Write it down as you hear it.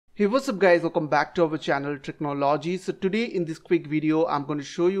Hey, what's up guys, welcome back to our channel Technology. So today in this quick video I'm going to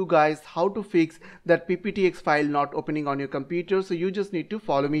show you guys how to fix that pptx file not opening on your computer. So you just need to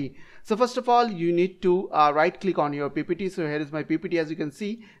follow me. So first of all you need to right click on your ppt. So here is my ppt. As you can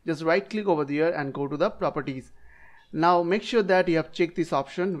see, just right click over there and go to the properties. Now make sure that you have checked this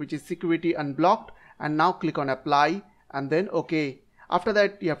option which is security unblocked, and now click on apply and then OK. After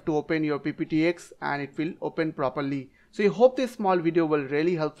that you have to open your pptx and it will open properly. So I hope this small video will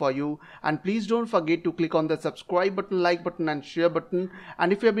really help for you, and please don't forget to click on the subscribe button, like button and share button.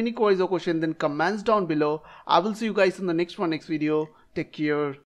 And if you have any queries or questions, then comments down below. I will see you guys in the next video. Take care.